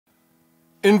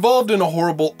involved in a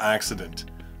horrible accident,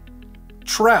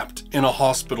 trapped in a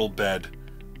hospital bed,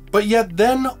 but yet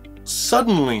then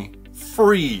suddenly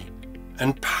free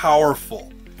and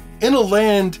powerful in a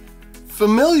land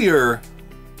familiar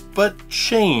but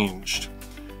changed.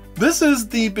 This is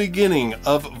the beginning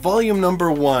of volume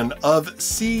number 1 of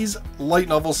Ceez light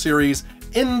novel series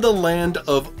In the Land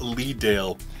of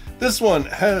Leadale. This one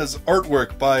has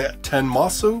artwork by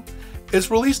Tenmaso.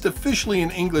 It's released officially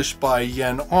in English by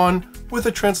Yen On with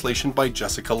a translation by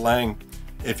Jessica Lange.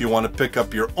 If you want to pick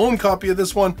up your own copy of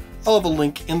this one, I'll have a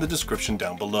link in the description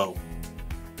down below.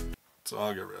 So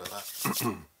I'll get rid of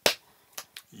that.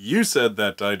 You said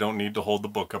that I don't need to hold the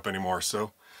book up anymore,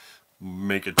 so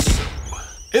make it so.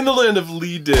 In the Land of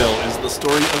Leadale is the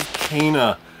story of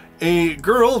Kana, a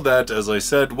girl that, as I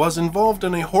said, was involved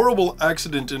in a horrible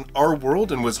accident in our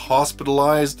world and was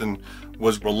hospitalized and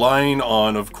was relying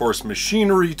on, of course,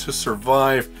 machinery to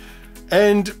survive.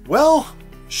 And, well,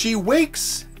 she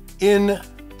wakes in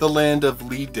the Land of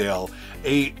Leadale,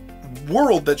 a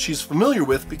world that she's familiar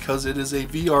with because it is a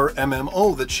VR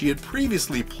MMO that she had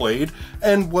previously played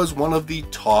and was one of the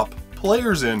top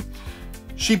players in.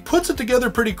 She puts it together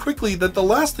pretty quickly that the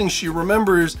last thing she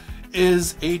remembers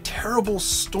is a terrible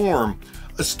storm.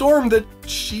 A storm that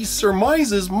she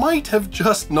surmises might have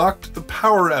just knocked the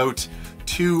power out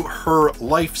to her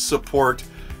life support,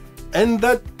 and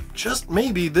that just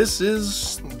maybe this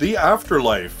is the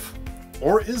afterlife.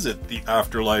 Or is it the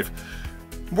afterlife?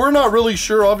 We're not really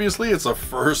sure, obviously. It's a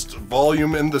first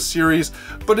volume in the series,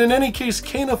 but in any case,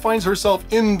 Kana finds herself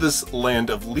in this Land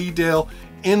of Leadale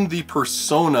in the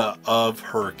persona of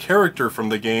her character from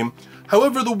the game.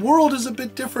 However, the world is a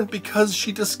bit different because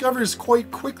she discovers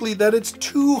quite quickly that it's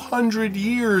 200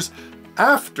 years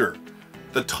after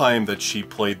the time that she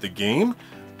played the game.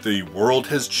 The world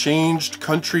has changed,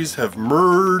 countries have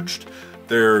merged,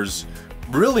 there's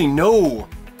really no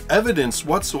evidence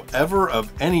whatsoever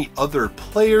of any other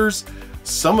players.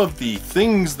 Some of the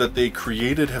things that they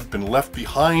created have been left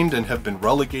behind and have been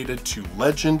relegated to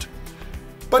legend.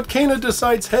 But Kana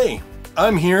decides, hey,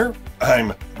 I'm here,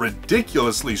 I'm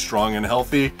ridiculously strong and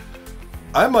healthy,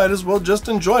 I might as well just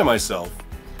enjoy myself.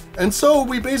 And so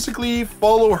we basically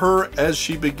follow her as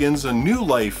she begins a new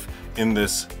life in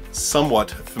this somewhat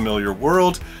familiar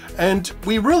world, and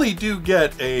we really do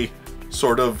get a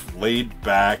sort of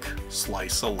laid-back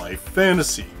slice-of-life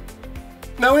fantasy.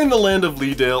 Now, In the Land of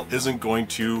Leadale isn't going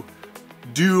to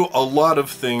do a lot of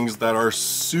things that are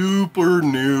super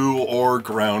new or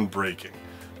groundbreaking.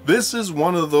 This is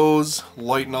one of those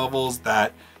light novels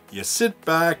that you sit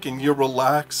back and you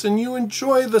relax and you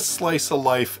enjoy the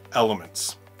slice-of-life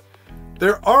elements.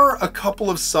 There are a couple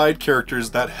of side characters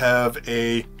that have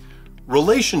a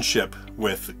relationship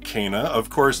with Kana. Of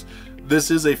course, this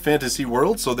is a fantasy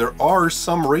world, so there are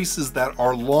some races that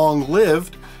are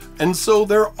long-lived, and so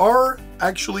there are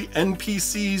actually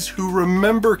NPCs who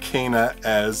remember Kana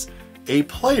as a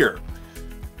player.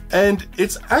 And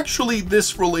it's actually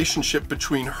this relationship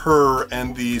between her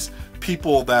and these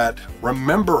people that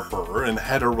remember her and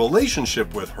had a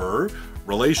relationship with her.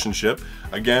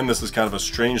 Again, this is kind of a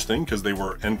strange thing because they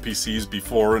were NPCs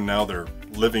before and now they're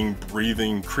living,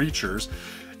 breathing creatures.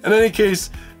 In any case,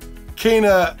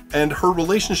 Kana and her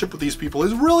relationship with these people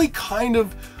is really kind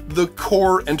of the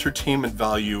core entertainment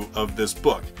value of this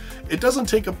book. It doesn't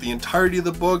take up the entirety of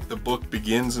the book. The book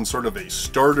begins in sort of a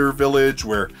starter village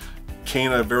where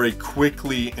Kana very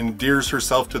quickly endears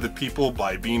herself to the people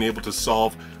by being able to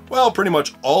solve, well, pretty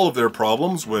much all of their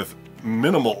problems with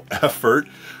minimal effort,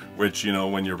 which, you know,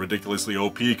 when you're ridiculously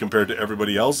OP compared to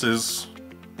everybody else is,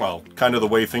 well, kind of the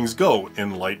way things go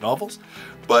in light novels.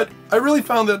 But I really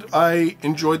found that I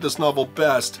enjoyed this novel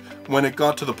best when it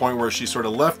got to the point where she sort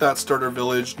of left that starter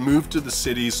village, moved to the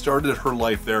city, started her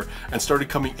life there, and started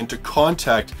coming into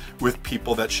contact with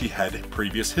people that she had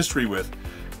previous history with.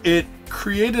 It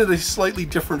created a slightly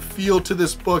different feel to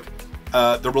this book.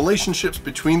 The relationships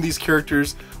between these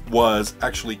characters was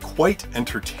actually quite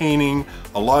entertaining,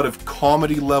 a lot of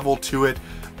comedy level to it,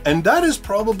 and that is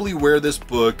probably where this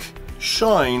book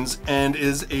shines and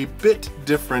is a bit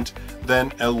different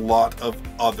than a lot of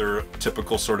other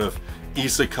typical sort of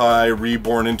isekai,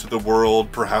 reborn into the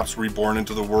world, perhaps reborn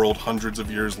into the world hundreds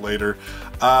of years later.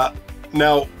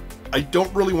 Now, I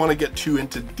don't really want to get too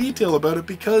into detail about it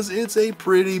because it's a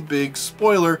pretty big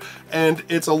spoiler and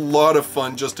it's a lot of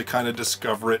fun just to kind of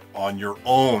discover it on your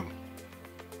own.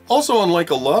 Also, unlike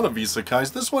a lot of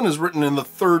isekais, this one is written in the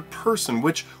third person,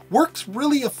 which works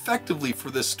really effectively for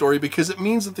this story because it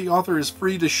means that the author is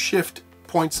free to shift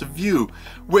points of view,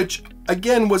 which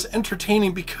again was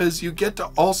entertaining because you get to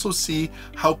also see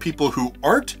how people who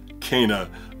aren't Kana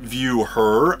view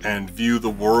her and view the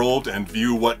world and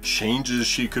view what changes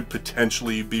she could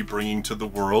potentially be bringing to the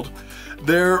world.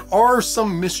 There are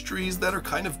some mysteries that are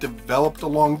kind of developed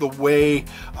along the way.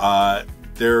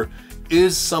 There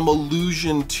is some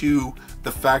allusion to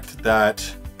the fact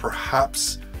that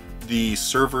perhaps the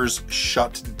servers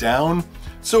shut down.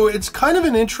 So it's kind of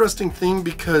an interesting thing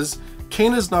because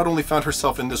Kaina's not only found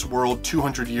herself in this world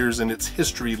 200 years in its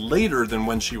history later than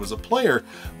when she was a player,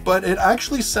 but it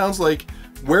actually sounds like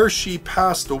where she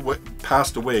passed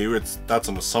away, that's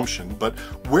an assumption, but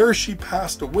where she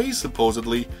passed away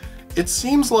supposedly, it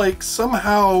seems like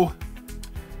somehow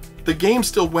the game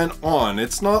still went on.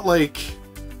 It's not like,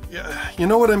 you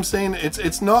know what I'm saying?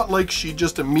 It's not like she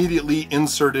just immediately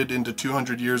inserted into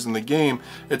 200 years in the game.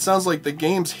 It sounds like the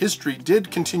game's history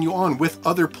did continue on with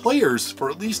other players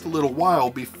for at least a little while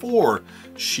before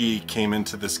she came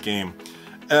into this game.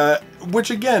 Which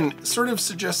again, sort of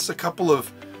suggests a couple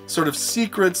of sort of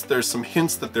secrets. There's some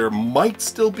hints that there might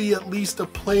still be at least a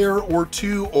player or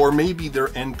two, or maybe they're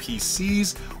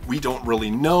NPCs. We don't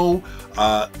really know.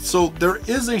 So there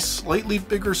is a slightly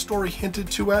bigger story hinted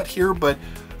to at here, but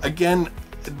again,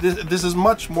 this is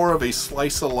much more of a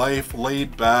slice of life,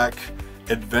 laid back,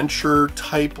 adventure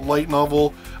type light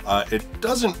novel. It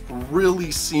doesn't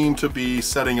really seem to be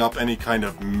setting up any kind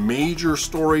of major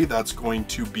story that's going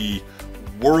to be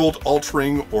world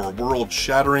altering or world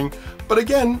shattering. But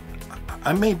again,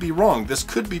 I may be wrong. This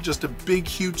could be just a big,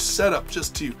 huge setup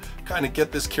just to kind of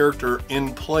get this character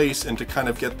in place and to kind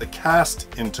of get the cast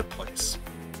into place.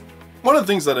 One of the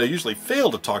things that I usually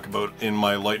fail to talk about in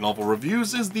my light novel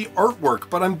reviews is the artwork,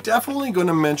 but I'm definitely going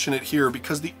to mention it here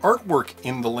because the artwork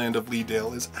in the land of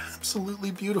Leadale is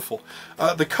absolutely beautiful.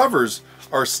 The covers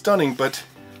are stunning, but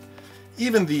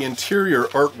even the interior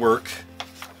artwork,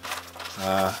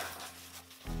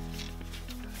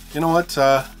 you know what,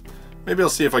 maybe I'll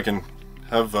see if I can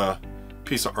have a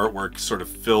piece of artwork sort of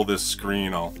fill this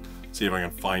screen. I'll see if I can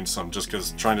find some, just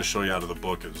because trying to show you out of the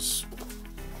book is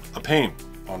a pain,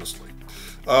 honestly.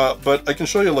 But I can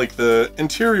show you like the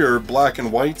interior black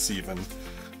and whites even.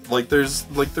 Like they're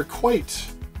quite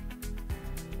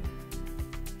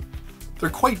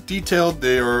detailed.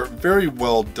 They are very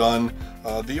well done.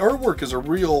 The artwork is a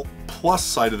real plus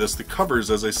side of this. The covers,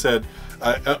 as I said,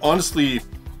 honestly,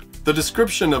 the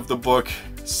description of the book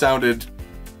sounded,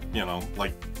 you know,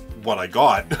 like what I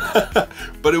got,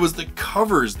 but it was the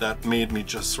covers that made me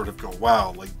just sort of go,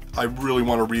 wow, like I really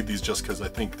want to read these just because I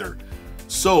think they're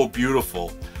so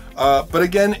beautiful. But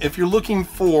again, if you're looking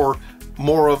for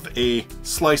more of a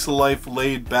slice of life,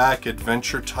 laid back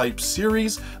adventure type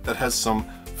series that has some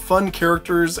fun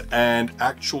characters and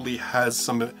actually has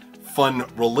some fun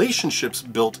relationships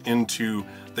built into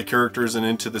the characters and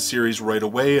into the series right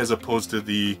away, as opposed to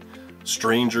the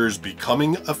strangers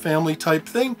becoming a family type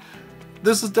thing,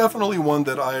 this is definitely one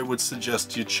that I would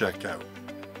suggest you check out.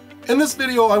 In this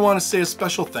video, I want to say a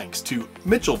special thanks to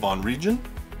Mitchell Von Regen,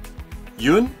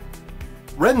 Ewan,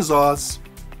 Renzaz,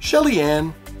 Shelly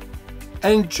Ann,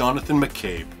 and Jonathan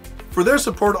McCabe for their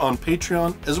support on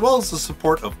Patreon, as well as the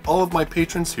support of all of my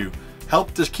patrons who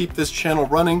help to keep this channel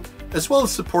running, as well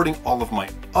as supporting all of my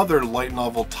other light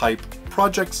novel type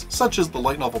projects, such as the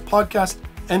Light Novel Podcast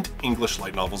and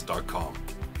EnglishLightNovels.com.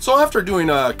 So after doing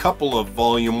a couple of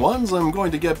volume 1s, I'm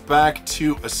going to get back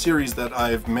to a series that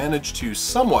I've managed to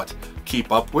somewhat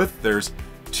keep up with. There's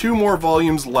 2 more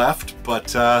volumes left,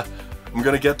 but I'm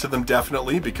going to get to them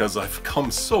definitely because I've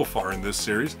come so far in this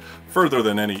series, further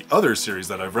than any other series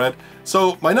that I've read.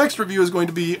 So my next review is going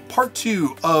to be part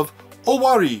 2 of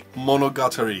Owari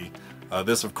Monogatari.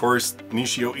 This, of course,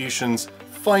 Nishio Ishin's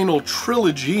final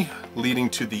trilogy leading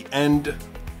to the end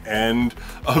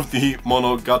of the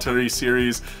Monogatari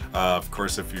series. Of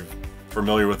course, if you're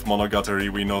familiar with Monogatari,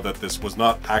 we know that this was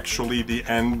not actually the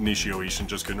end. Nishio Ishin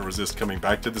just couldn't resist coming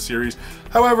back to the series.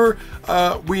 However,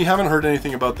 we haven't heard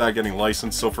anything about that getting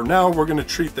licensed, so for now we're going to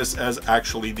treat this as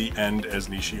actually the end as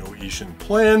Nishio Ishin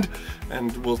planned,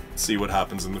 and we'll see what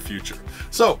happens in the future.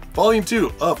 So, Volume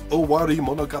 2 of Owari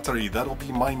Monogatari, that'll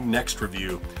be my next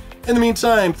review. In the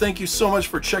meantime, thank you so much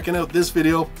for checking out this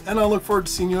video, and I look forward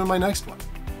to seeing you in my next one.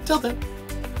 Till then,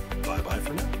 bye-bye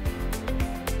for now.